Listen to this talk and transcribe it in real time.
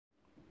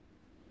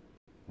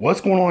What's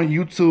going on,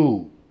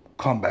 YouTube?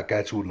 Come back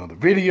at you with another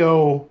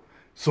video.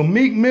 So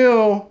Meek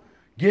Mill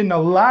getting a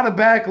lot of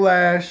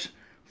backlash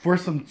for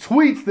some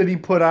tweets that he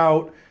put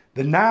out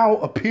that now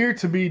appear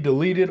to be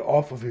deleted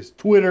off of his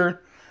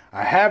Twitter.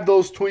 I have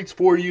those tweets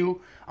for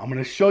you. I'm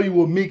going to show you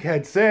what Meek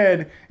had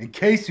said in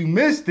case you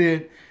missed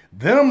it.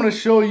 Then I'm going to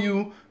show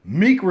you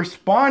Meek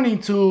responding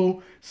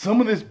to some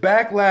of this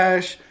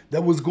backlash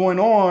that was going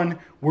on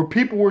where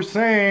people were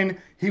saying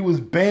he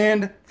was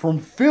banned from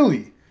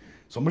Philly.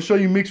 So I'm going to show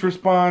you Meek's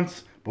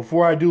response.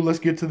 Before I do, let's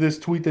get to this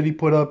tweet that he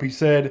put up. He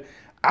said,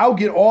 "I'll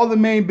get all the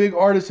main big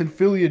artists in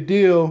Philly a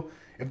deal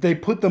if they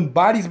put them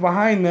bodies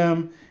behind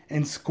them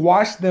and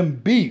squash them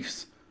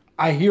beefs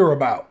I hear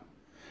about.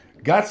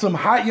 Got some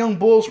hot young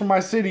bulls from my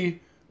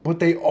city,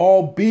 but they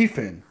all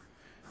beefing."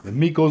 Then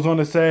Meek goes on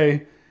to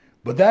say,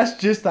 "But that's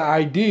just the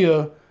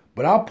idea,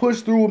 but I'll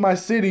push through with my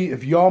city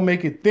if y'all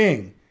make it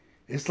thing.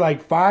 It's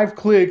like 5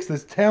 clicks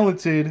that's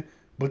talented,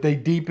 but they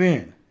deep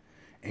in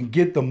and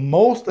get the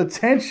most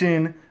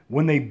attention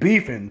when they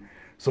beefing."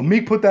 So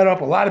Meek put that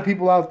up. A lot of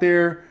people out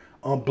there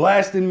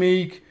blasting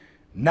Meek.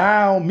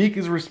 Now Meek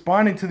is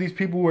responding to these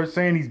people who are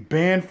saying he's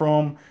banned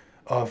from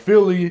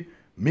Philly.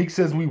 Meek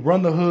says, "We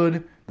run the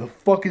hood. The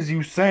fuck is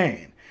you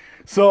saying?"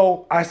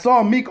 So I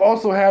saw Meek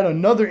also had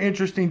another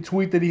interesting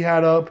tweet that he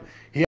had up.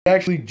 He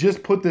actually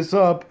just put this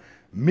up.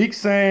 Meek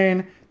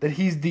saying that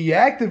he's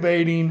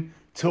deactivating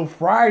till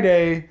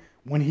Friday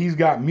when he's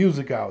got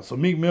music out. So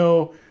Meek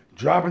Mill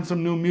dropping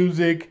some new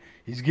music.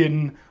 He's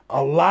getting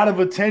a lot of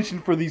attention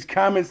for these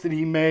comments that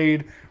he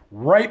made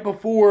right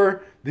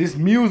before this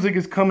music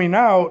is coming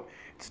out.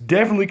 It's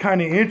definitely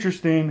kind of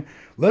interesting.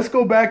 Let's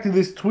go back to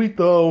this tweet,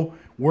 though,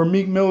 where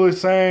Meek Mill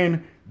is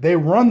saying they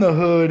run the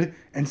hood,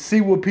 and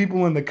see what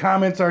people in the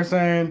comments are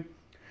saying.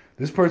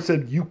 This person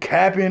said, "You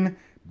capping.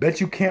 Bet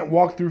you can't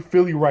walk through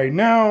Philly right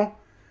now.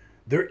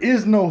 There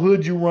is no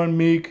hood you run,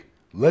 Meek.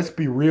 Let's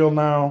be real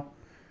now."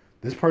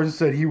 This person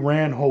said he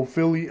ran whole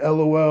Philly,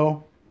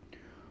 LOL.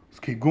 Let's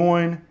keep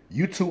going.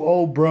 "You too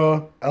old,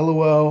 bruh,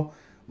 LOL.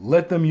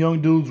 Let them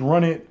young dudes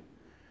run it.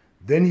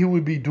 Then he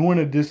would be doing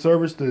a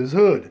disservice to his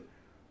hood.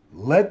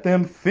 Let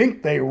them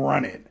think they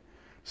run it."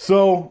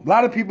 So a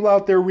lot of people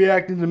out there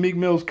reacting to Meek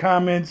Mill's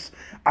comments.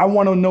 I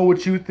want to know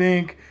what you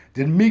think.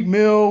 Did Meek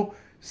Mill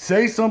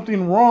say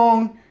something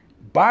wrong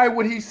by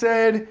what he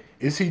said?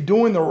 Is he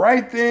doing the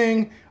right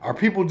thing? Are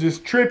people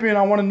just tripping?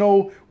 I want to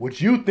know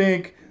what you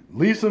think.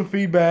 Leave some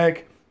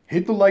feedback.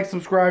 Hit the like,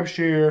 subscribe,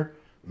 share.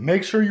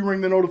 Make sure you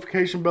ring the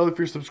notification bell if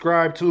you're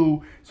subscribed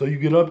too, so you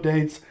get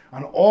updates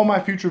on all my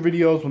future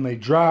videos when they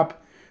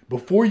drop.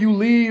 Before you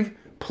leave,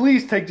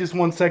 please take just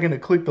 1 second to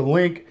click the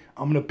link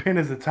I'm going to pin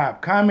as a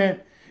top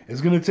comment.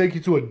 It's going to take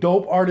you to a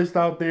dope artist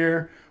out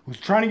there who's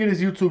trying to get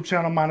his YouTube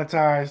channel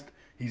monetized.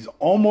 He's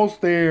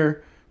almost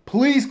there.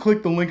 Please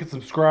click the link and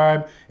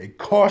subscribe. It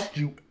costs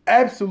you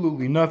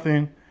absolutely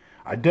nothing.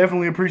 I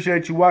definitely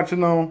appreciate you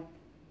watching though.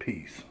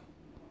 Peace.